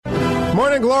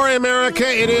Morning Glory, America.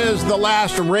 It is the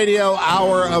last radio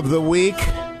hour of the week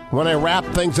when I wrap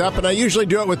things up, and I usually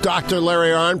do it with Dr. Larry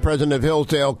Arnn, president of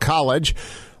Hillsdale College.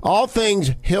 All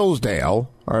things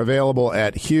Hillsdale are available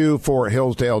at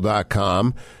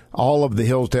hughforhillsdale.com. All of the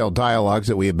Hillsdale dialogues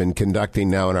that we have been conducting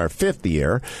now in our fifth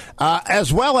year,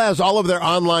 as well as all of their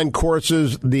online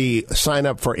courses. The sign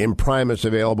up for Imprimis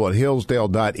available at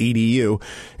hillsdale.edu.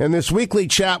 And this weekly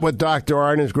chat with Dr.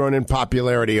 Arnn has grown in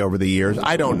popularity over the years.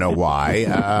 I don't know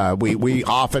why. We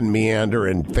often meander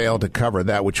and fail to cover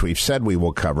that which we've said we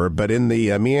will cover. But in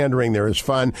the meandering, there is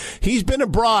fun. He's been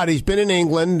abroad. He's been in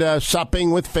England,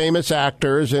 supping with famous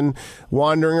actors and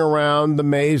wandering around the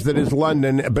maze that is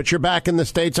London. But you're back in the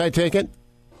States, I take it?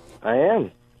 I am.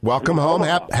 Welcome home.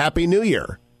 Happy New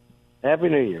Year. Happy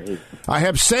New Year. I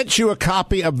have sent you a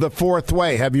copy of The Fourth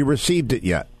Way. Have you received it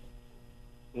yet?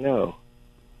 No.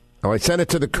 Oh, I sent it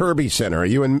to the Kirby Center. Are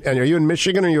you in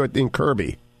Michigan or are you in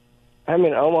Kirby? I'm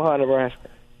in Omaha, Nebraska.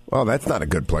 Well, that's not a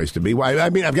good place to be. Why?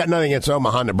 I mean, I've got nothing against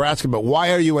Omaha, Nebraska, but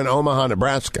why are you in Omaha,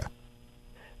 Nebraska?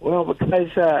 Well, because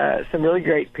some really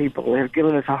great people have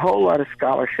given us a whole lot of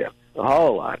scholarships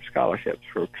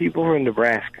for people who are in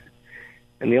Nebraska.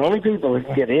 And the only college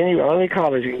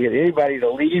who can get anybody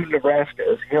to leave Nebraska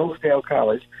is Hillsdale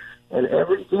College. And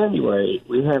every January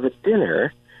we have a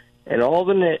dinner, and all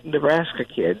the Nebraska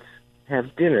kids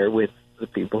have dinner with the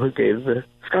people who gave the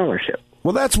scholarship.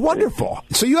 Well, that's wonderful.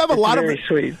 So you have a lot very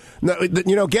sweet.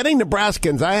 Getting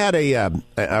Nebraskans. I had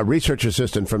a research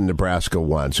assistant from Nebraska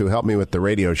once who helped me with the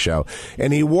radio show,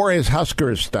 and he wore his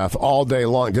Huskers stuff all day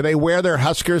long. Do they wear their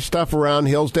Huskers stuff around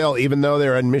Hillsdale even though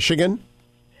they're in Michigan?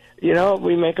 You know,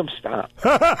 we make them stop.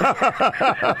 All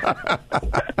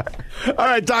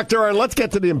right, Dr. Arnn, let's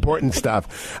get to the important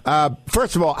stuff.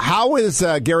 First of all, how is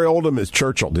Gary Oldham as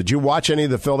Churchill? Did you watch any of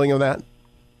the filming of that?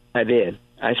 I did.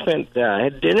 I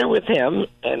had dinner with him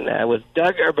and with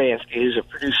Doug Urbanski, who's a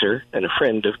producer and a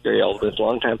friend of Gary Oldham's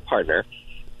longtime partner,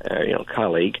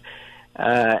 colleague.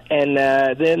 And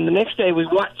then the next day we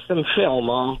watched some film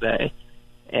all day.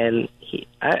 And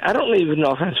I don't even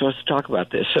know if I'm supposed to talk about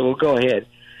this, so we'll go ahead.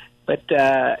 But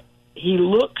he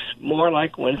looks more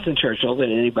like Winston Churchill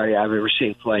than anybody I've ever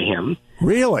seen play him.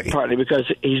 Really? Partly because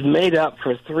he's made up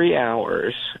for 3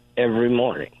 hours every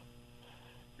morning.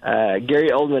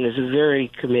 Gary Oldman is a very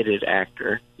committed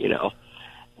actor,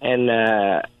 and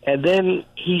then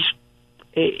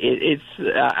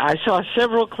I saw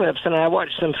several clips and I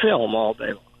watched some film all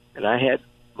day long, and I had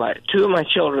two of my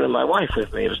children and my wife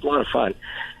with me. It was a lot of fun,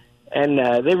 and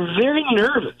they were very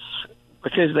nervous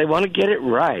because they want to get it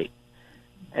right,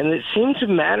 and it seemed to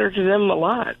matter to them a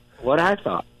lot, what I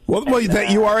thought. Well,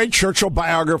 you are a Churchill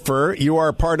biographer. You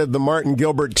are part of the Martin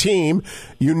Gilbert team.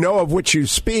 You know of which you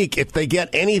speak. If they get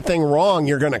anything wrong,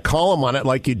 you're going to call them on it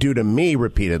like you do to me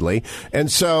repeatedly. And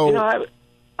so...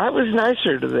 I was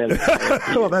nicer to them.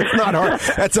 Well, that's not hard.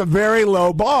 That's a very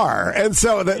low bar. And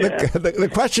so the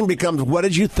question becomes, what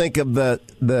did you think of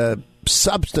the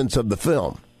substance of the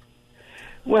film?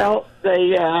 Well,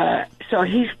 so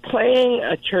he's playing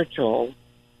a Churchill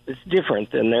that's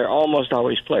different than they're almost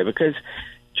always play, because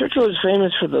Churchill is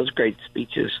famous for those great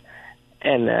speeches.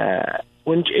 And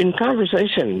when in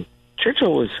conversation,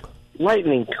 Churchill was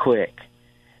lightning quick.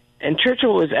 And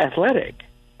Churchill was athletic.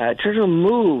 Churchill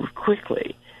moved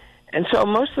quickly. And so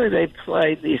mostly they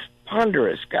played this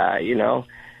ponderous guy,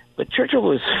 But Churchill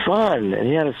was fun, and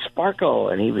he had a sparkle,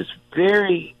 and he was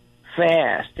very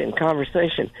fast in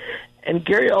conversation. And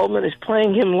Gary Oldman is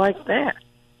playing him like that.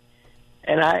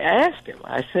 And I asked him,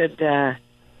 I said,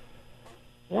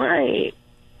 why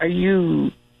are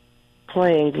you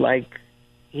playing like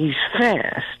he's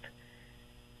fast?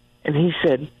 And he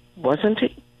said, wasn't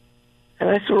he? And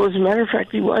I said, well, as a matter of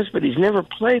fact, he was, but he's never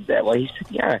played that way. He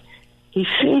said, yeah, he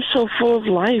seems so full of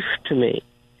life to me.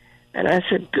 And I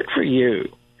said, good for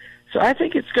you. So I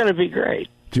think it's going to be great.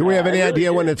 Do we have any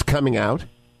idea when it's coming out?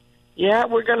 Yeah,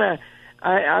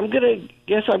 I'm going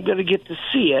to get to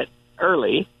see it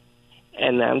early,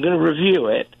 and I'm going to review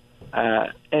it.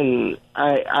 And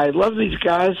I love these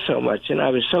guys so much, and I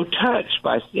was so touched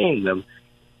by seeing them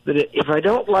that if I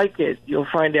don't like it, you'll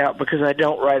find out because I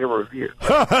don't write a review.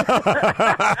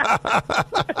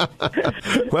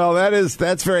 Well,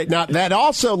 that's very... Now, that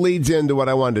also leads into what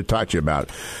I wanted to talk to you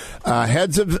about.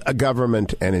 Heads of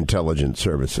government and intelligence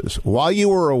services. While you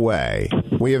were away,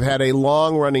 we have had a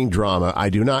long-running drama. I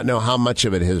do not know how much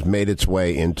of it has made its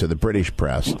way into the British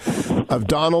press, of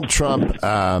Donald Trump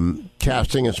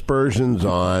casting aspersions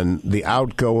on the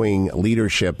outgoing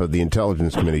leadership of the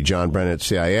Intelligence Committee, John Brennan at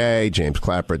CIA, James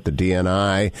Clapper at the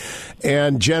DNI,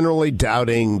 and generally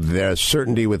doubting the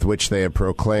certainty with which they have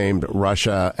proclaimed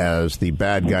Russia as the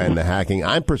bad guy in the hacking.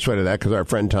 I'm persuaded of that because our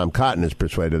friend Tom Cotton is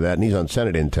persuaded of that, and he's on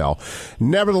Senate Intel.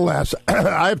 Nevertheless,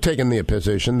 I've taken the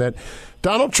position that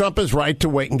Donald Trump is right to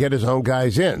wait and get his own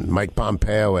guys in. Mike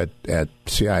Pompeo at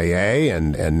CIA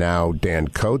and now Dan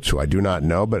Coates, who I do not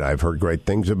know, but I've heard great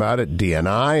things about it,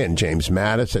 DNI, and James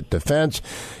Mattis at Defense,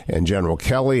 and General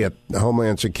Kelly at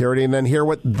Homeland Security, and then hear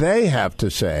what they have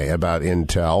to say about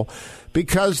Intel,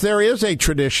 because there is a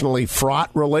traditionally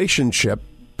fraught relationship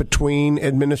between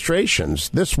administrations.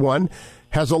 This one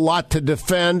has a lot to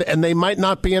defend, and they might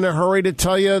not be in a hurry to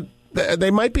tell you.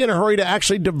 They might be in a hurry to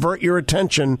actually divert your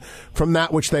attention from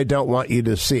that which they don't want you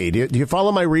to see. Do you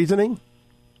follow my reasoning?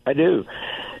 I do.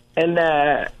 And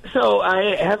so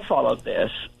I have followed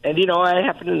this. And, I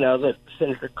happen to know that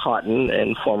Senator Cotton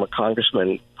and former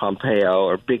Congressman Pompeo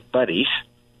are big buddies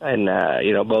and,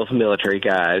 both military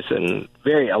guys and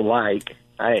very alike.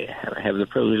 I have the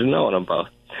privilege of knowing them both.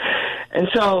 And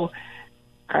so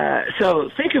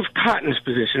think of Cotton's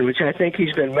position, which I think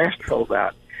he's been masterful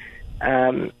about.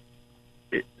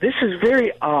 This is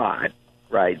very odd,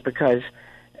 right? Because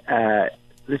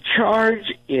the charge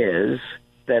is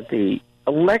that the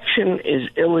election is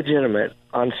illegitimate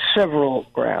on several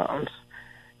grounds.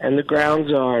 And the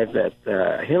grounds are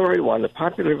that Hillary won the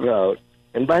popular vote.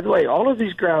 And by the way, all of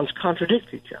these grounds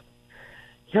contradict each other.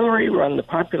 Hillary won the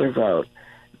popular vote.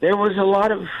 There was a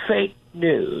lot of fake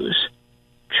news.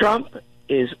 Trump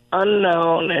is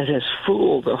unknown and has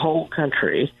fooled the whole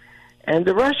country. And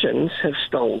the Russians have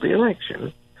stole the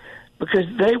election because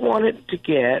they wanted to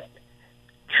get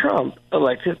Trump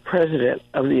elected president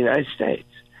of the United States.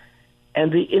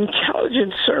 And the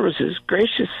intelligence services,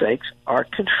 gracious sakes, are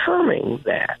confirming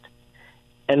that.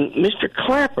 And Mr.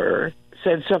 Clapper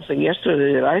said something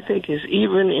yesterday that I think is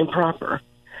even improper.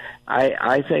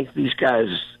 I think these guys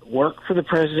work for the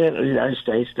president of the United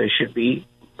States. They should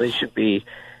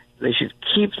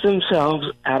keep themselves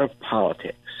out of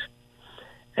politics.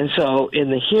 And so in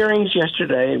the hearings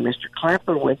yesterday, Mr.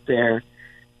 Clapper went there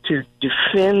to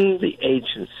defend the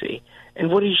agency.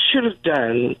 And what he should have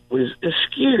done was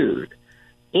eschewed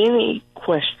any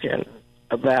question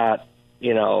about,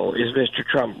 is Mr.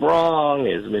 Trump wrong?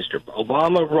 Is Mr.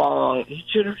 Obama wrong? He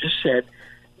should have just said,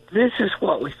 this is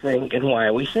what we think and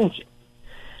why we think it.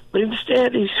 But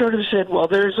instead, he sort of said, well,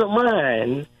 there's a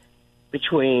line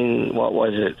between,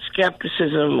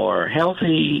 skepticism or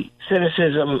healthy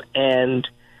cynicism and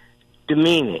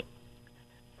demeaning.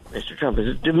 Mr. Trump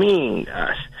is demeaning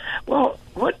us. Well,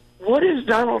 what is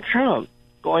Donald Trump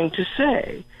going to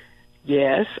say?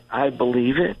 Yes, I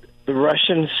believe it. The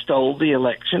Russians stole the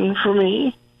election from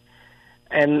me.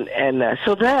 And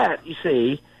so that, you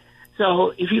see,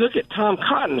 so if you look at Tom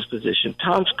Cotton's position,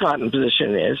 Tom's Cotton's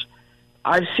position is,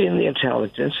 I've seen the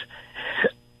intelligence.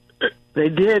 They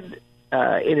did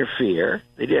interfere.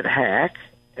 They did hack,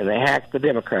 and they hacked the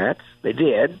Democrats. They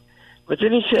did. But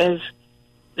then he says,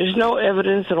 there's no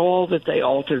evidence at all that they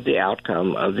altered the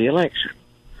outcome of the election.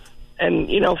 And,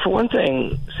 for one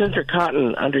thing, Senator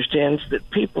Cotton understands that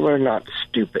people are not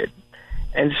stupid.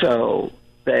 And so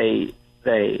we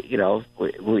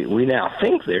now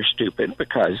think they're stupid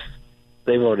because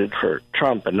they voted for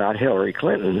Trump and not Hillary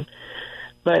Clinton.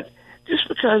 But just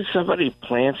because somebody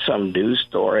plants some news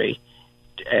story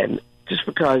and just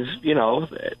because,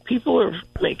 people are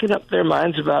making up their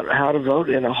minds about how to vote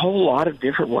in a whole lot of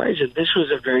different ways, and this was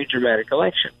a very dramatic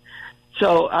election.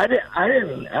 So I'm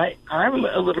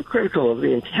a little critical of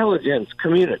the intelligence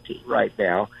community right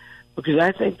now because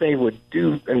I think they would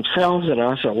do themselves and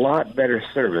us a lot better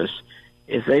service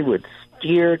if they would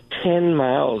steer 10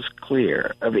 miles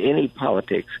clear of any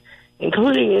politics,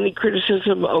 including any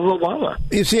criticism of Obama.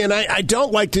 You see, and I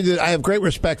don't like to do I have great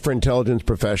respect for intelligence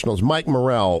professionals. Mike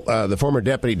Morrell, the former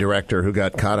deputy director who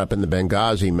got caught up in the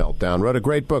Benghazi meltdown, wrote a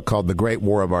great book called The Great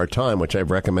War of Our Time, which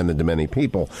I've recommended to many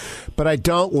people. But I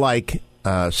don't like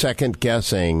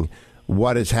second-guessing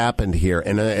what has happened here.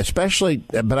 And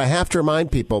but I have to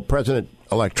remind people,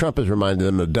 President-elect Trump has reminded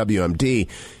them of WMD.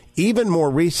 Even more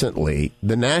recently,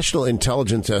 the National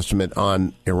Intelligence Estimate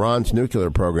on Iran's nuclear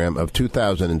program of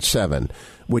 2007,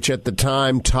 which at the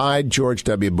time tied George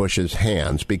W. Bush's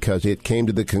hands because it came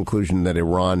to the conclusion that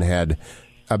Iran had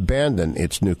abandoned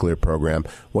its nuclear program,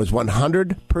 was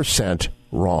 100%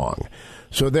 wrong.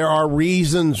 So there are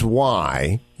reasons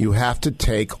why you have to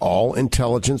take all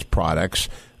intelligence products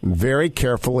very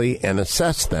carefully and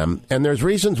assess them. And there's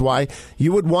reasons why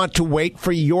you would want to wait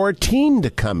for your team to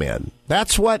come in.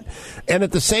 That's what, and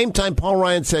at the same time, Paul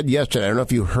Ryan said yesterday, I don't know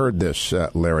if you heard this,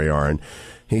 Larry Arnn,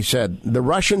 he said, the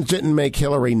Russians didn't make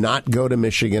Hillary not go to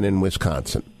Michigan and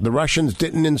Wisconsin. The Russians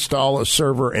didn't install a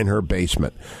server in her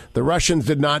basement. The Russians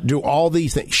did not do all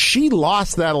these things. She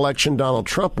lost that election. Donald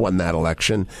Trump won that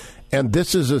election. And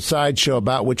this is a sideshow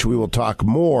about which we will talk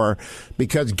more,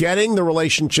 because getting the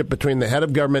relationship between the head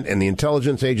of government and the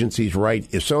intelligence agencies right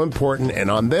is so important.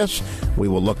 And on this, we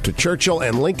will look to Churchill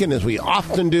and Lincoln, as we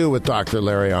often do with Dr.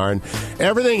 Larry Arnn.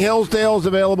 Everything Hillsdale is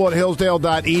available at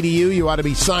hillsdale.edu. You ought to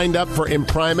be signed up for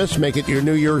Imprimis. Make it your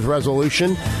New Year's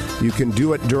resolution. You can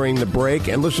do it during the break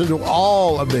and listen to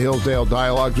all of the Hillsdale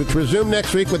dialogues, which resume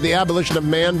next week with The Abolition of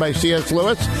Man by C.S.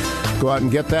 Lewis. Go out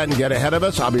and get that and get ahead of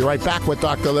us. I'll be right back with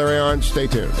Dr. Larry Arnn. Stay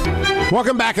tuned.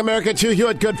 Welcome back, America. To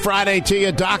Hewitt, good Friday to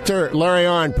you. Dr. Larry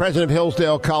Arnn, president of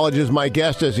Hillsdale College, is my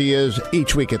guest, as he is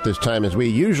each week at this time, as we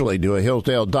usually do a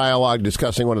Hillsdale dialogue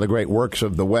discussing one of the great works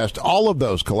of the West. All of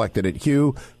those collected at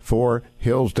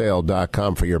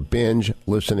HughForHillsdale.com for your binge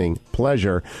listening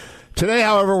pleasure. Today,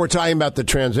 however, we're talking about the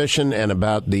transition and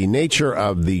about the nature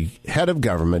of the head of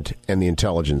government and the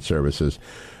intelligence services.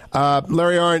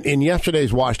 Larry Arnn, in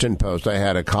yesterday's Washington Post, I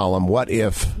had a column, What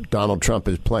If Donald Trump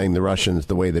is Playing the Russians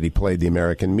the Way That He Played the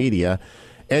American Media?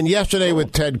 And yesterday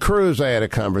with Ted Cruz, I had a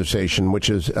conversation which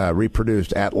is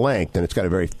reproduced at length, and it's got a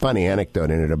very funny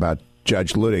anecdote in it about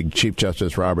Judge Luttig, Chief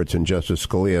Justice Roberts, and Justice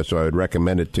Scalia, so I would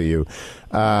recommend it to you,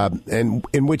 and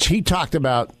in which he talked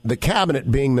about the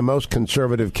cabinet being the most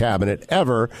conservative cabinet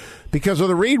ever because of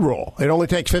the Reid rule. It only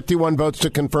takes 51 votes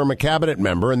to confirm a cabinet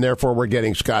member, and therefore we're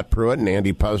getting Scott Pruitt and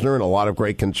Andy Puzner and a lot of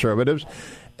great conservatives.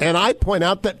 And I point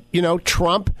out that,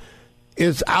 Trump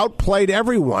is outplayed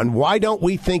everyone. Why don't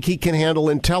we think he can handle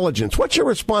intelligence? What's your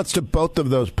response to both of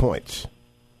those points?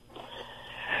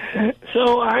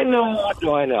 So what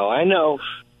do I know? I know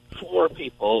 4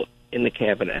 people in the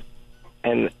cabinet,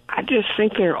 and I just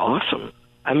think they're awesome.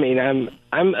 I mean, I'm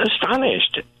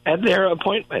astonished at their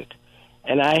appointment,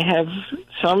 and I have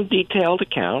some detailed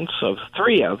accounts of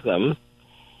 3 of them,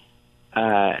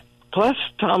 plus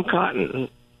Tom Cotton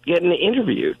getting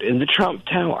interviewed in the Trump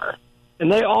Tower,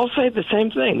 and they all say the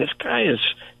same thing. This guy is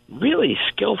really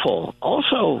skillful,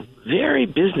 also very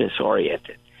business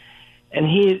oriented. And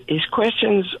his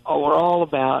questions were all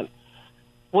about,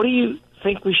 what do you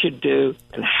think we should do,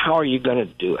 and how are you going to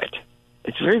do it?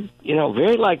 It's very,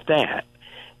 very like that.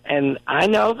 And I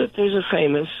know that there's a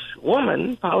famous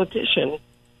woman, politician,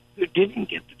 who didn't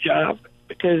get the job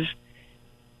because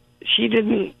she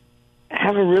didn't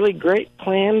have a really great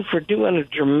plan for doing a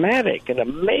dramatic and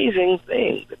amazing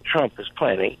thing that Trump is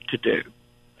planning to do.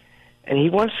 And he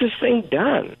wants this thing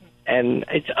done. And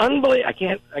it's unbelievable.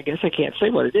 I guess I can't say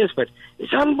what it is, but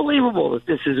it's unbelievable that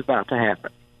this is about to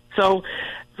happen. So,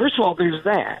 first of all, there's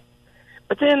that.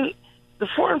 But then the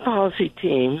foreign policy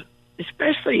team,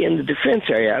 especially in the defense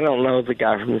area, I don't know the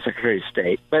guy from the Secretary of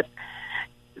State, but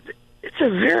it's a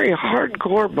very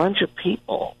hardcore bunch of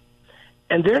people.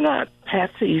 And they're not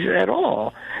patsies at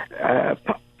all.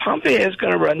 Pompeo is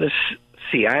going to run the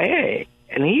CIA,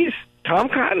 and he's Tom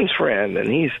Cotton's friend, and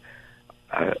he's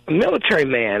a military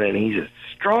man, and he's a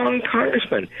strong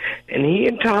congressman. And he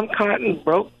and Tom Cotton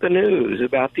broke the news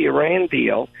about the Iran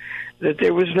deal, that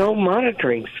there was no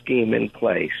monitoring scheme in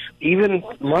place, even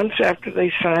months after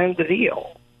they signed the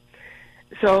deal.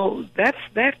 So that's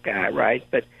that guy, right?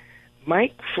 But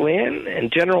Mike Flynn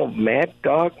and General Mad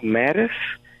Dog Mattis,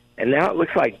 and now it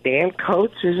looks like Dan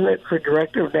Coates, isn't it, for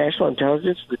Director of National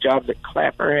Intelligence, the job that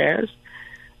Clapper has?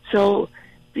 So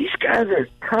these guys are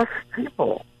tough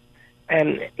people.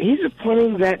 And he's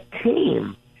appointing that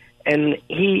team, and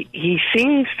he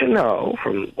seems to know,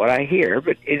 from what I hear,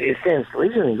 but it stands to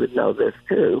reason he would know this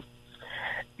too.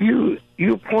 You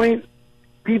appoint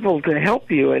people to help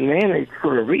you and manage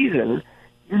for a reason.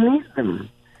 You need them,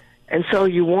 and so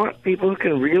you want people who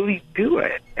can really do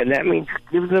it, and that means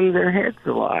give them their heads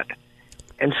a lot.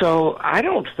 And so I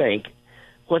don't think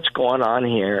what's going on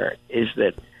here is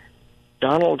that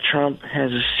Donald Trump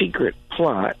has a secret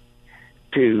plot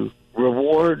to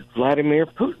reward Vladimir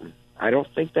Putin. I don't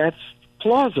think that's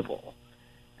plausible.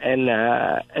 And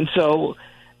so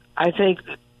I think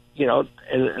that, and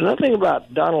another thing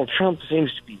about Donald Trump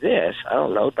seems to be this. I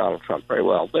don't know Donald Trump very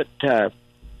well, but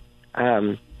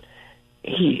I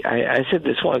said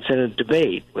this once in a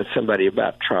debate with somebody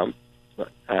about Trump.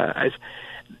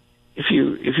 If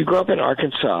you grow up in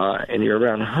Arkansas and you're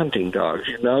around hunting dogs,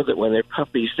 you know that when they're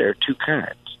puppies, there are 2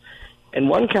 kinds. And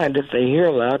one kind, if they hear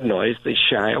a loud noise, they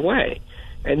shy away.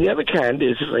 And the other kind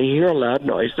is, if they hear a loud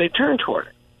noise, they turn toward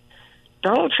it.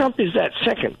 Donald Trump is that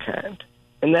second kind.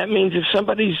 And that means if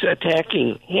somebody's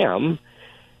attacking him,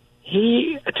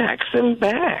 he attacks them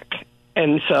back.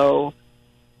 And so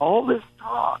all this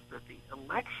talk that the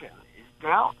election is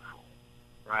doubtful,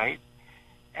 right?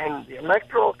 And the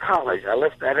Electoral College, I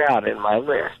left that out in my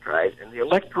list, right? And the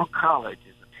Electoral College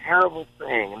is a terrible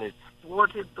thing, and it's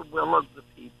thwarted the will of the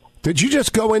people. Did you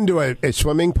just go into a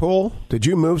swimming pool? Did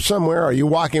you move somewhere? Are you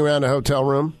walking around a hotel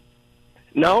room?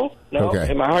 No. Okay.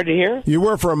 Am I hard to hear? You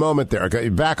were for a moment there. Okay.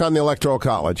 Back on the Electoral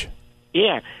College.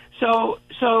 Yeah. So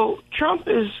Trump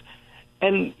is,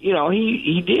 and,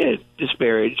 he did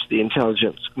disparage the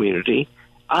intelligence community.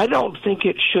 I don't think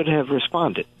it should have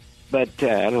responded, but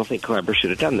I don't think Kleber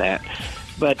should have done that.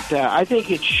 But I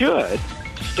think it should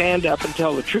stand up and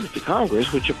tell the truth to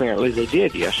Congress, which apparently they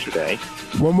did yesterday.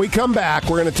 When we come back,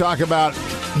 we're going to talk about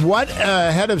what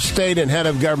head of state and head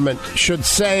of government should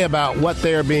say about what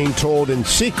they are being told in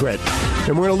secret.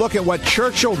 And we're going to look at what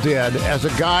Churchill did as a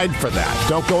guide for that.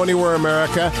 Don't go anywhere,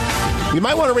 America. You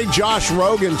might want to read Josh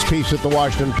Rogan's piece at the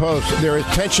Washington Post. There is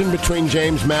tension between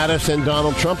James Mattis and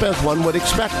Donald Trump, as one would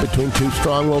expect between two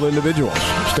strong-willed individuals.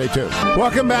 Stay tuned.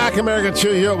 Welcome back, America,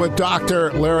 to you with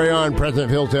Dr. Larry Arnn, president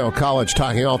of Hillsdale College,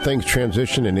 talking all things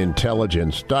transition and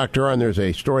intelligence. Dr. Arnn, there's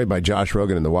a story by Josh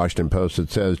Rogan in the Washington Post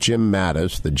that says Jim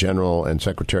Mattis, the General and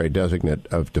Secretary Designate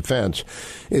of Defense,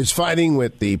 is fighting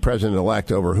with the president-elect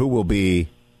over who will be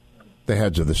the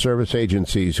heads of the service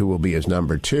agencies, who will be his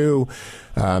number two.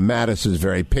 Mattis is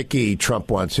very picky.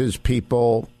 Trump wants his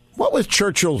people. What was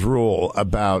Churchill's rule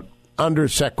about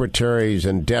undersecretaries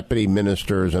and deputy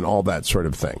ministers and all that sort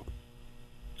of thing?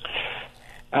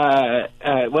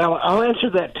 Well, I'll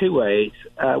answer that two ways.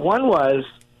 One was,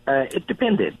 it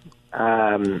depended.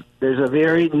 There's a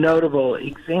very notable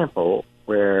example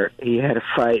where he had a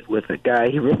fight with a guy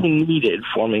he really needed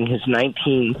forming his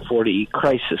 1940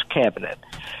 crisis cabinet.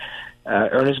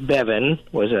 Ernest Bevin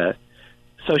was a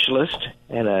socialist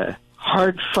and a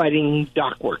hard-fighting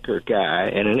dock worker guy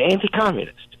and an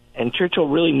anti-communist. And Churchill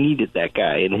really needed that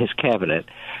guy in his cabinet.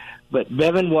 But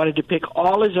Bevin wanted to pick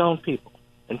all his own people.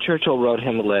 And Churchill wrote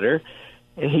him a letter,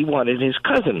 and he wanted his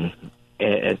cousin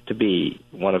to be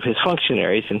one of his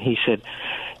functionaries. And he said,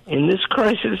 in this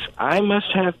crisis, I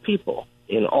must have people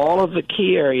in all of the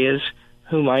key areas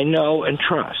whom I know and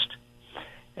trust.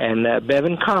 And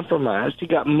Bevin compromised. He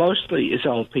got mostly his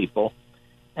own people,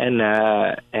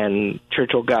 and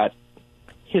Churchill got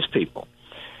his people.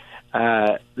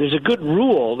 There's a good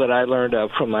rule that I learned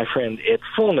of from my friend Ed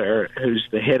Fulner, who's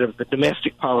the head of the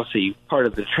domestic policy part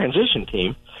of the transition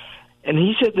team, and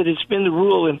he said that it's been the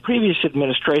rule in previous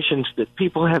administrations that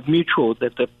people have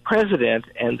that the president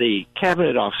and the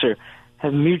cabinet officer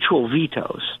have mutual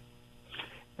vetoes,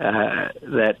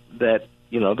 that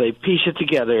they piece it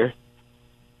together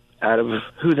out of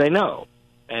who they know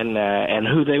and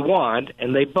who they want,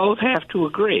 and they both have to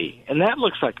agree. And that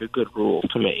looks like a good rule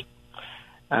to me.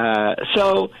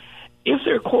 So if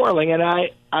they're quarreling, and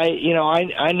I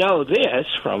know this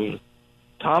from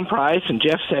Tom Price and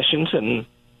Jeff Sessions and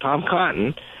Tom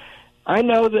Cotton, I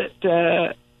know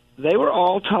that they were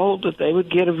all told that they would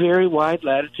get a very wide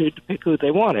latitude to pick who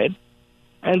they wanted,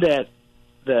 and that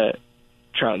the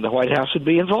White House would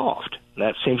be involved.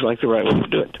 That seems like the right way to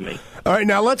do it to me. All right,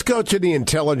 now let's go to the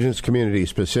intelligence community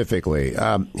specifically.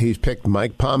 He's picked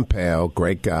Mike Pompeo,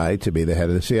 great guy, to be the head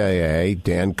of the CIA.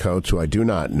 Dan Coates, who I do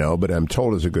not know, but I'm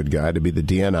told is a good guy, to be the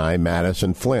DNI. Mattis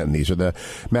and Flynn. These are the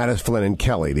Mattis, Flynn, and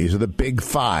Kelly. These are the big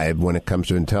five when it comes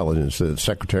to intelligence. The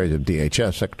secretaries of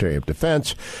DHS, Secretary of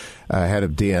Defense, head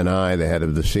of DNI, the head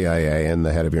of the CIA, and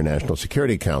the head of your National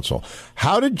Security Council.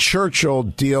 How did Churchill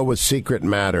deal with secret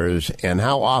matters, and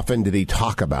how often did he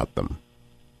talk about them?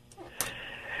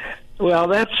 Well,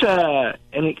 that's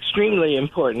an extremely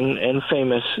important and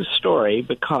famous story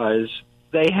because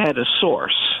they had a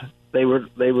source. They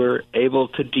were able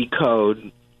to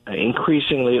decode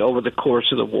increasingly over the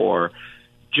course of the war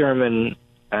German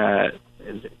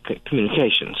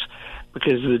communications,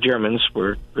 because the Germans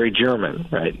were very German,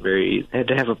 right? Had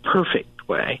to have a perfect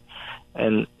way,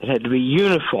 and it had to be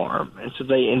uniform. And so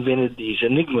they invented these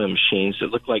Enigma machines that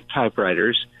looked like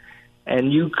typewriters.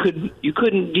 And you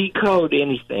couldn't decode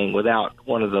anything without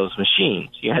one of those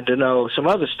machines. You had to know some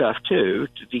other stuff, too,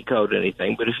 to decode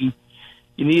anything. But if you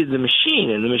needed the machine,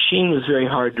 and the machine was very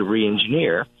hard to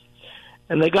re-engineer.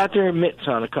 And they got their mitts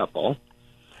on a couple.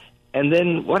 And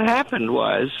then what happened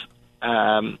was,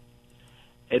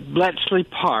 at Bletchley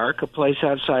Park, a place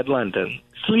outside London,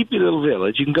 sleepy little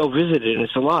village, you can go visit it, and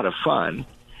it's a lot of fun.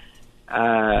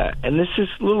 And this is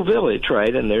a little village,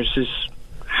 right? And there's this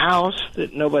house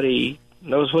that nobody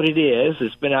knows what it is.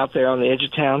 It's been out there on the edge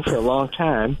of town for a long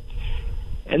time.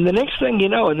 And the next thing you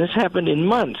know, and this happened in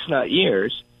months, not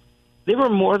years, there were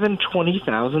more than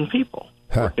 20,000 people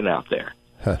working out there.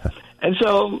 And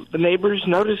so the neighbors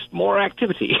noticed more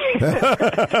activity.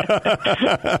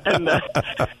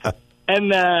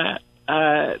 and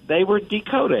they were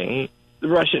decoding the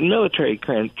Russian military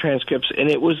transcripts, and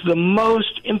it was the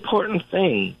most important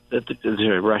thing that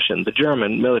the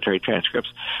German military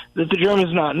transcripts, that the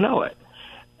Germans not know it.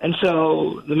 And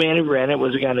so the man who ran it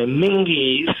was a guy named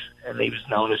Mingues, and he was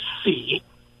known as C.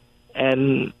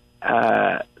 And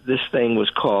this thing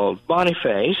was called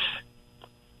Boniface,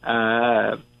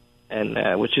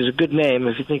 which is a good name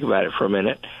if you think about it for a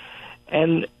minute.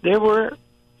 And there were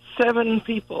 7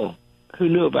 people who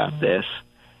knew about this,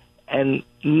 and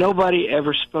nobody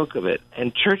ever spoke of it.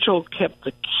 And Churchill kept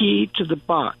the key to the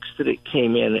box that it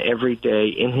came in every day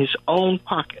in his own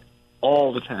pocket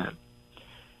all the time.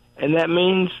 And that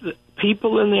means that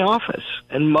people in the office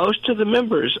and most of the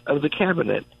members of the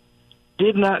cabinet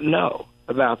did not know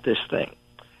about this thing.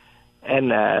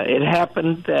 And it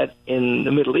happened that in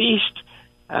the Middle East,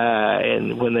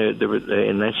 and when in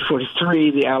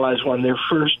 1943, the Allies won their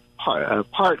first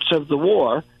parts of the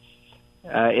war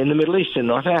in the Middle East, in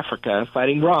North Africa,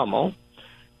 fighting Rommel.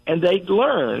 And they'd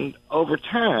learned over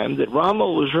time that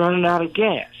Rommel was running out of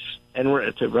gas and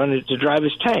to drive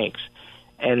his tanks,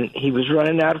 and he was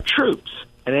running out of troops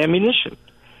and ammunition.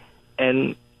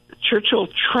 And Churchill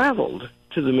traveled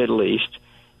to the Middle East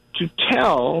to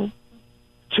tell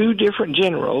 2 different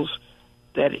generals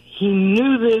that he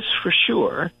knew this for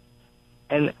sure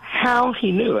and how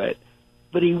he knew it,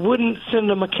 but he wouldn't send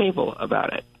them a cable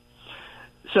about it.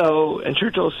 So, and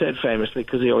Churchill said famously,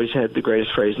 because he always had the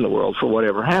greatest phrase in the world for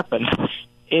whatever happened,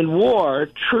 in war,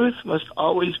 truth must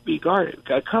always be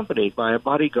accompanied by a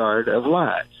bodyguard of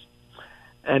lies.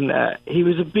 And he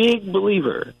was a big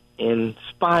believer in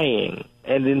spying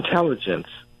and intelligence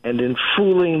and in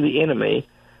fooling the enemy,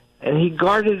 and he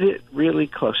guarded it really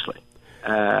closely.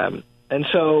 And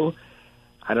so,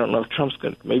 I don't know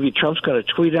if maybe Trump's going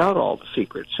to tweet out all the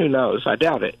secrets. Who knows? I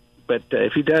doubt it. But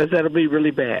if he does, that'll be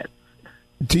really bad.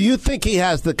 Do you think he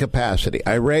has the capacity?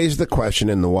 I raised the question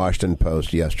in the Washington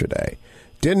Post yesterday.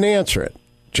 Didn't answer it.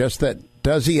 Just that,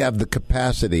 does he have the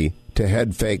capacity to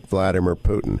head fake Vladimir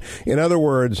Putin? In other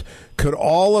words, could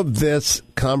all of this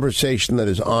conversation that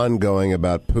is ongoing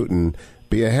about Putin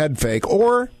be a head fake?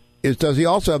 Or does he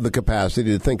also have the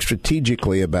capacity to think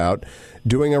strategically about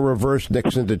doing a reverse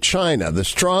Nixon to China? The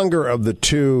stronger of the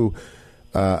 2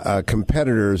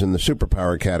 competitors in the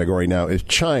superpower category now is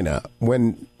China.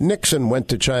 When Nixon went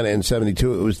to China in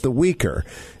 1972, it was the weaker.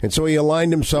 And so he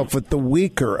aligned himself with the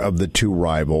weaker of the 2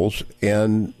 rivals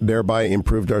and thereby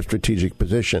improved our strategic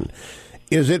position.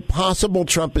 Is it possible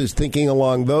Trump is thinking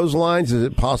along those lines? Is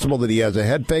it possible that he has a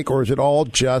head fake, or is it all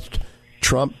just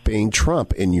Trump being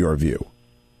Trump in your view?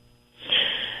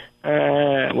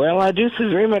 Well, I do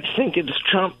very much think it's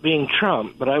Trump being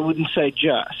Trump, but I wouldn't say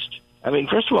just. I mean,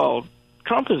 first of all,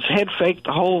 Trump has head faked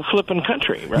the whole flipping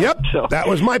country, right? Yep, so, that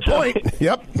was my point.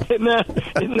 Yep. Isn't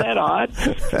that odd?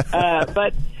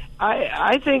 But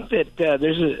I think that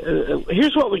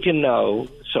here's what we can know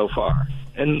so far.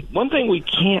 And one thing we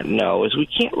can't know is we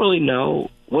can't really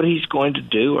know what he's going to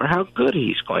do or how good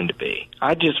he's going to be.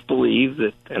 I just believe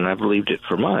that, and I believed it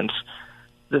for months,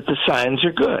 that the signs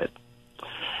are good.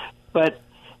 But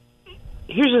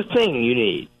here's the thing you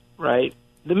need, right?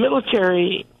 The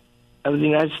military of the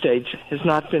United States has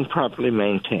not been properly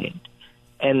maintained.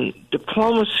 And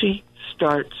diplomacy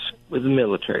starts with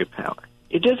military power.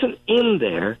 It doesn't end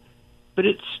there, but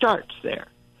it starts there.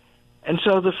 And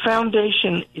so the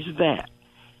foundation is that.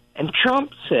 And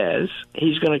Trump says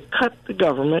he's going to cut the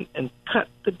government and cut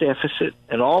the deficit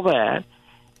and all that.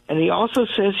 And he also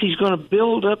says he's going to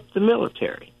build up the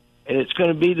military. And it's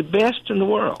going to be the best in the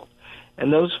world.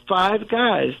 And those 5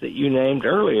 guys that you named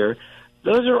earlier,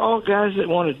 those are all guys that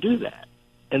want to do that.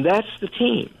 And that's the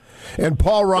team. And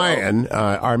Paul Ryan,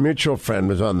 our mutual friend,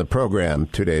 was on the program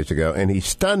 2 days ago, and he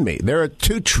stunned me. There are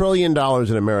 $2 trillion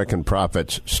in American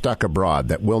profits stuck abroad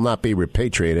that will not be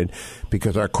repatriated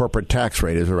because our corporate tax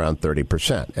rate is around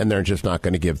 30%. And they're just not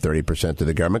going to give 30% to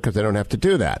the government because they don't have to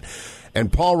do that.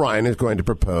 And Paul Ryan is going to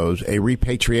propose a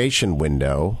repatriation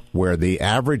window where the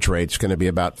average rate is going to be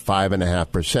about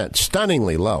 5.5%.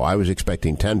 Stunningly low. I was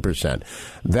expecting 10%.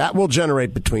 That will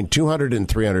generate between $200 and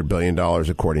 $300 billion,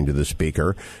 according to the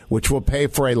speaker, which will pay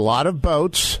for a lot of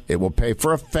boats. It will pay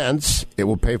for a fence. It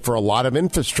will pay for a lot of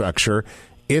infrastructure.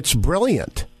 It's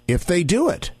brilliant if they do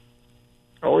it.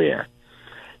 Oh, yeah.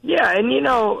 Yeah, and, the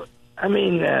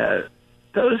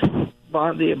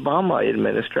Obama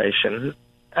administration,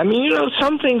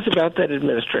 some things about that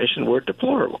administration were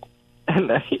deplorable. And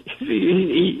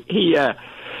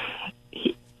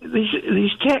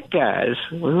these tech guys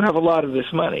who have a lot of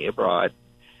this money abroad,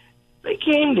 they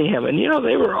came to him, and they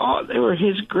were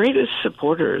his greatest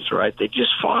supporters, right? They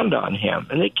just fawned on him,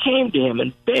 and they came to him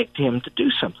and begged him to do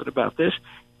something about this,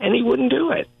 and he wouldn't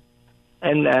do it.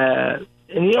 And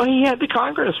he had the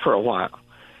Congress for a while.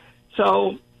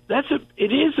 So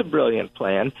it is a brilliant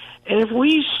plan. And if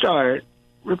we start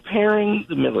repairing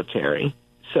the military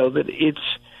so that it's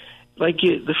like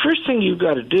the first thing you've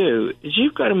got to do is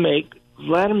you've got to make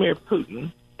Vladimir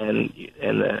Putin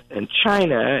and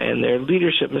China and their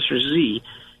leadership, Mr. Xi,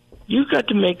 you've got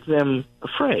to make them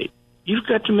afraid. You've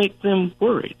got to make them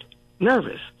worried,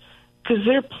 nervous, because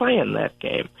they're playing that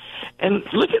game. And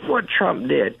look at what Trump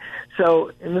did.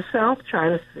 So in the South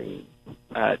China Sea,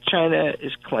 China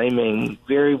is claiming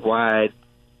very wide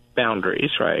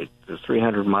boundaries, right, the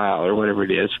 300-mile or whatever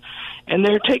it is, and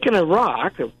they're taking a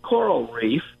rock, a coral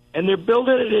reef, and they're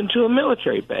building it into a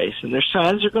military base, and their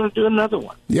signs are going to do another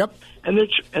one. Yep. And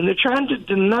they're trying to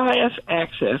deny us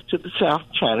access to the South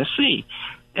China Sea.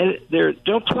 And their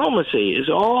diplomacy is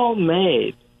all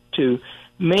made to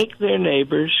make their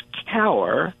neighbors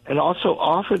cower and also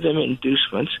offer them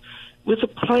inducements with a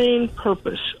plain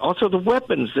purpose. Also, the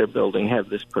weapons they're building have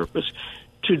this purpose,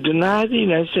 to deny the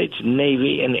United States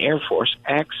Navy and Air Force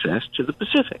access to the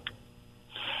Pacific.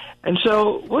 And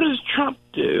so what does Trump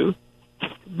do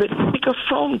but take a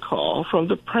phone call from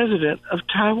the president of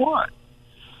Taiwan?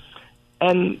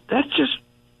 And that's just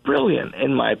brilliant,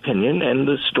 in my opinion, and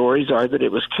the stories are that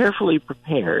it was carefully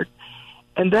prepared.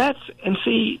 And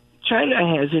see,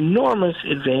 China has enormous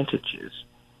advantages.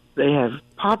 They have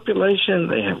population,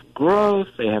 they have growth,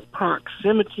 they have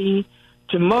proximity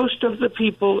to most of the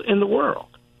people in the world,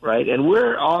 right? And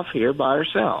we're off here by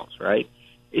ourselves, right?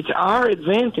 It's our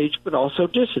advantage, but also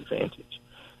disadvantage.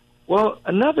 Well,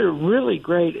 another really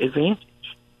great advantage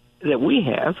that we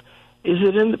have is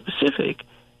that in the Pacific,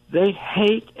 they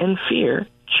hate and fear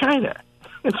China.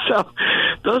 And so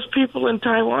those people in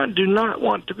Taiwan do not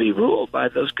want to be ruled by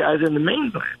those guys in the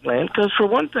mainland because, for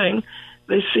one thing,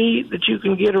 they see that you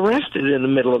can get arrested in the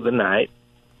middle of the night,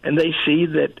 and they see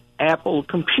that Apple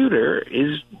Computer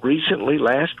is recently,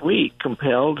 last week,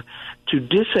 compelled to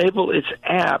disable its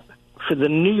app for the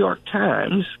New York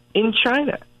Times in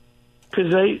China.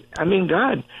 Because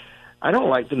God, I don't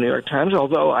like the New York Times,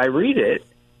 although I read it,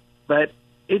 but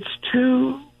it's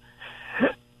too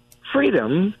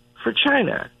freedom for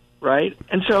China, right?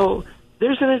 And so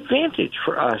there's an advantage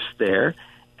for us there,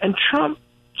 and Trump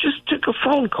just took a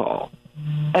phone call,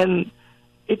 and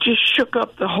it just shook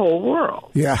up the whole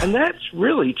world. Yeah. And that's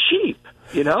really cheap,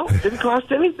 It didn't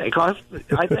cost anything. I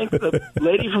think the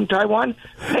lady from Taiwan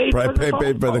paid for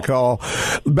the call.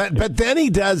 But then he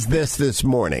does this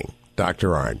morning, Dr.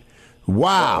 Arnn.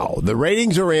 Wow, the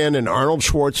ratings are in, and Arnold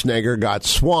Schwarzenegger got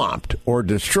swamped or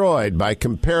destroyed by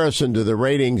comparison to the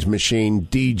ratings machine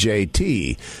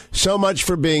DJT. So much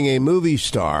for being a movie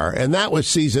star, and that was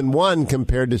season 1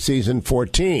 compared to season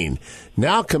 14.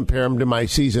 Now compare him to my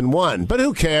season 1. But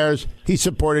who cares? He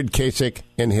supported Kasich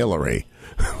and Hillary.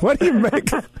 What do you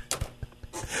make?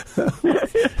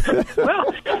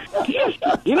 Well,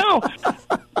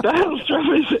 Donald Trump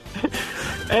is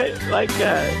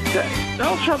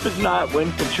Donald Trump is not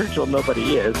Winston Churchill.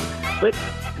 Nobody is, but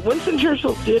Winston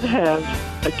Churchill did have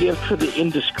a gift for the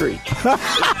indiscreet.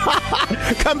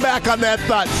 Come back on that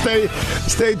thought.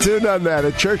 Stay tuned on that.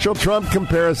 A Churchill-Trump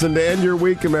comparison to end your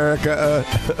week, America.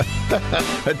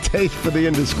 A taste for the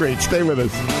indiscreet. Stay with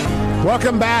us.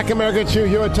 Welcome back, America. It's Hugh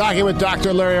Hewitt talking with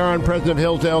Dr. Larry Arnn, president of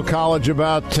Hillsdale College,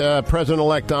 about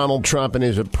President-elect Donald Trump and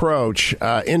his approach,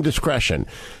 indiscretion.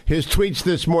 His tweets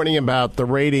this morning about the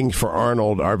ratings for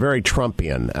Arnold are very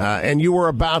Trumpian. And you were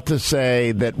about to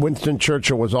say that Winston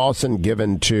Churchill was also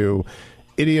given to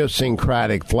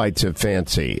idiosyncratic flights of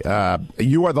fancy.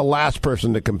 You are the last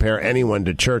person to compare anyone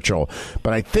to Churchill,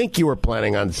 but I think you were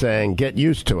planning on saying, get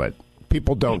used to it.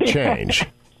 People don't change.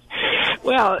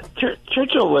 Well,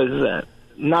 Churchill was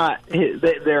not.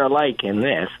 They're alike in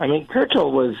this. I mean,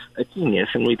 Churchill was a genius,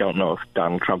 and we don't know if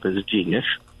Donald Trump is a genius,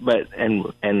 but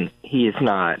and he is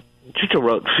not. Churchill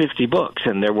wrote 50 books,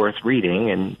 and they're worth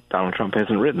reading, and Donald Trump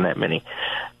hasn't written that many.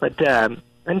 But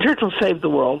and Churchill saved the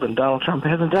world, and Donald Trump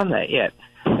hasn't done that yet.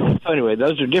 So anyway,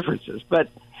 those are differences. But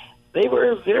they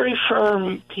were very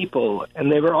firm people,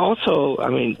 and they were also. I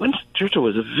mean, Winston Churchill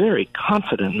was a very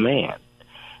confident man.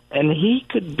 And he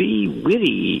could be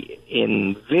witty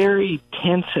in very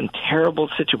tense and terrible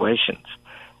situations.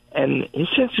 And his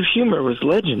sense of humor was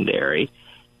legendary.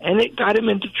 And it got him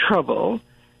into trouble,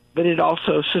 but it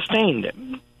also sustained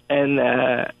him. And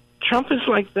Trump is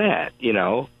like that,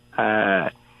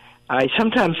 I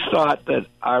sometimes thought that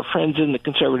our friends in the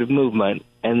conservative movement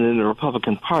and in the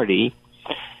Republican Party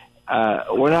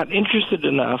were not interested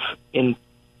enough in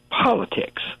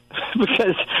politics.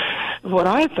 Because what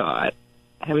I thought,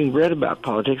 having read about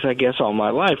politics, I guess, all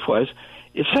my life, was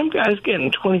if some guy's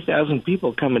getting 20,000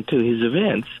 people coming to his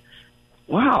events,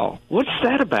 wow, what's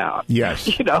that about? Yes.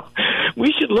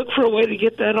 We should look for a way to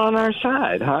get that on our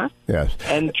side, huh? Yes.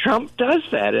 And Trump does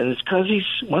that, and it's because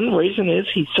one reason is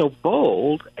he's so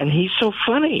bold and he's so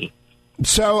funny.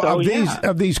 So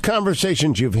of these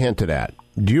conversations you've hinted at,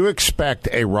 do you expect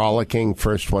a rollicking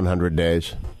first 100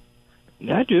 days?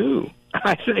 I do.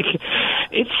 I think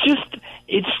it's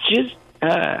just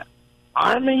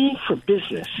army for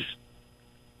business.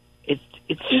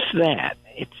 It's just that.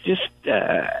 It's just,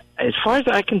 as far as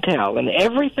I can tell, and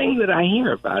everything that I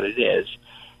hear about it is,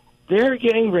 they're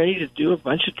getting ready to do a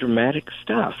bunch of dramatic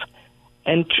stuff.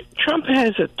 And Trump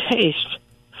has a taste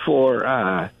for,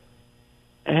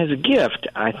 has a gift,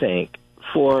 I think,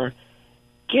 for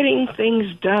getting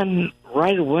things done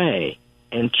right away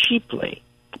and cheaply.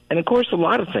 And, of course, a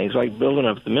lot of things, like building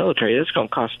up the military, that's going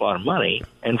to cost a lot of money,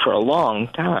 and for a long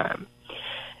time.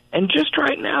 And just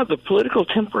right now, the political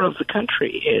temper of the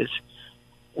country is,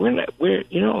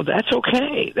 that's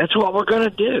okay. That's what we're going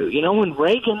to do. When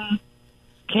Reagan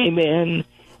came in,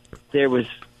 there was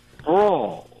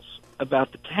brawls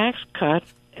about the tax cut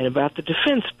and about the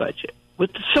defense budget,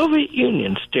 with the Soviet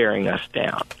Union staring us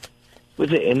down.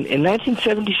 In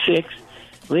 1976,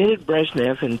 Leonid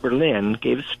Brezhnev in Berlin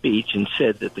gave a speech and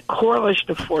said that the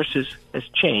correlation of forces has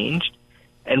changed,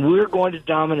 and we're going to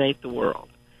dominate the world.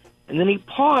 And then he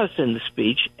paused in the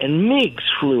speech, and MiGs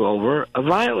flew over, a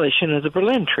violation of the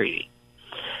Berlin Treaty.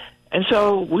 And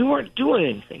so we weren't doing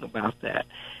anything about that.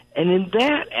 And in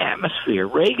that atmosphere,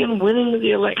 Reagan winning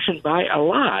the election by a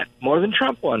lot, more than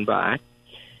Trump won by,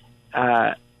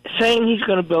 saying he's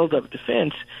going to build up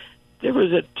defense, there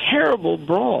was a terrible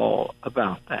brawl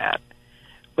about that.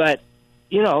 But,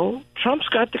 Trump's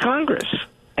got the Congress,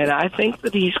 and I think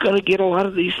that he's going to get a lot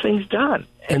of these things done.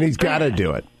 And he's got to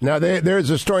do it. Now,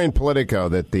 there's a story in Politico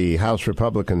that the House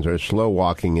Republicans are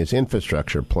slow-walking his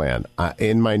infrastructure plan.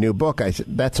 In my new book, I said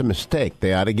that's a mistake.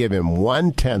 They ought to give him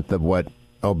 1/10 of what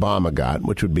Obama got,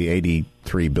 which would be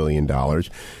 $83 billion.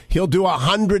 He'll do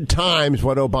 100 times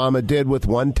what Obama did with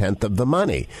 1/10 of the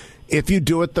money. If you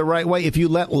do it the right way, if you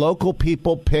let local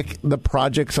people pick the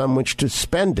projects on which to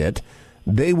spend it,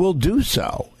 they will do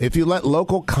so. If you let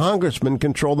local congressmen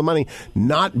control the money,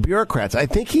 not bureaucrats. I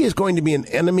think he is going to be an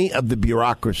enemy of the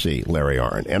bureaucracy, Larry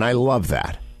Arnn, and I love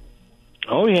that.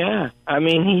 Oh yeah, I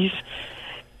mean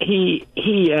he's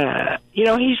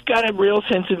got a real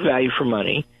sense of value for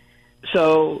money.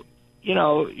 So you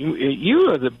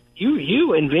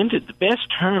invented the best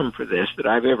term for this that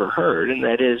I've ever heard, and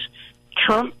that is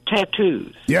Trump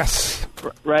tattoos. Yes,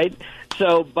 right.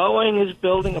 So Boeing is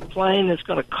building a plane that's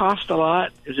going to cost a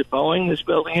lot. Is it Boeing that's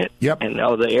building it? Yep. And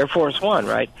the Air Force One,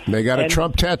 right? They got a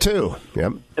Trump tattoo.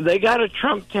 Yep. They got a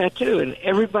Trump tattoo, and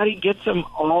everybody gets them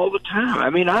all the time. I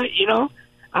mean, I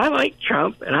like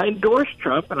Trump, and I endorse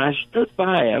Trump, and I stood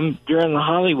by him during the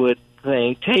Hollywood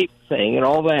tape thing, and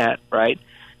all that, right?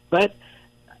 But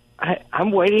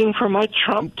I'm waiting for my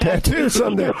Trump tattoo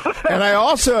someday. And I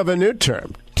also have a new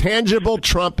term. Tangible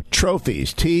Trump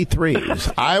trophies,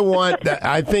 T3s.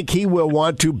 I think he will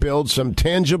want to build some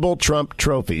tangible Trump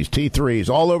trophies, T3s,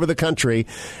 all over the country.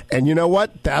 And you know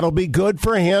what? That'll be good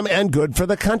for him and good for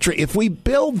the country if we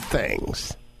build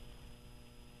things.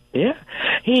 Yeah.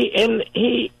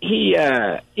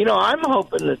 I'm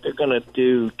hoping that they're going to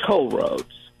do toll roads.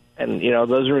 And,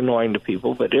 those are annoying to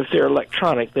people, but if they're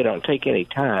electronic, they don't take any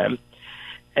time.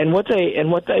 And what they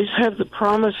have the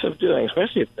promise of doing,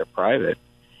 especially if they're private,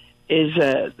 is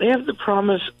they have the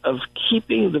promise of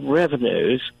keeping the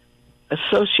revenues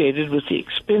associated with the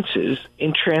expenses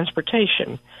in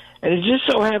transportation. And it just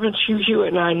so happens Hugh Hewitt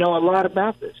and I know a lot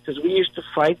about this because we used to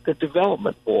fight the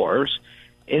development wars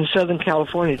in Southern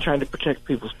California trying to protect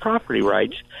people's property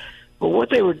rights. But what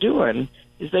they were doing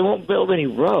is they won't build any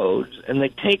roads, and they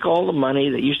take all the money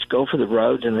that used to go for the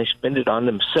roads and they spend it on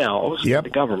themselves, the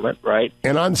government, right?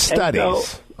 And on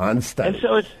studies. And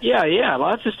so it's,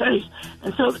 lots of studies.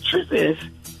 And so the truth is,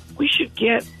 we should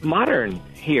get modern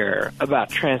here about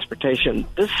transportation.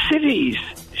 The cities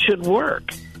should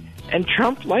work. And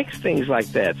Trump likes things like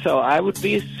that. So I would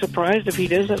be surprised if he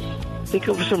doesn't think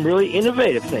of some really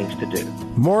innovative things to do.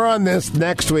 More on this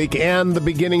next week and the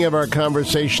beginning of our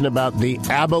conversation about The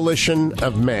Abolition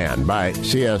of Man by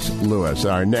C.S. Lewis,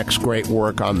 our next great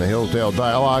work on the Hillsdale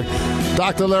Dialogue.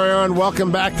 Dr. Larry Arnn,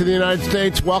 welcome back to the United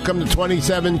States. Welcome to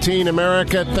 2017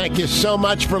 America. Thank you so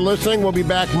much for listening. We'll be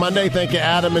back Monday. Thank you,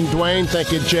 Adam and Dwayne.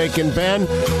 Thank you, Jake and Ben.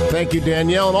 Thank you,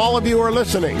 Danielle, and all of you who are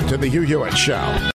listening to The Hugh Hewitt Show.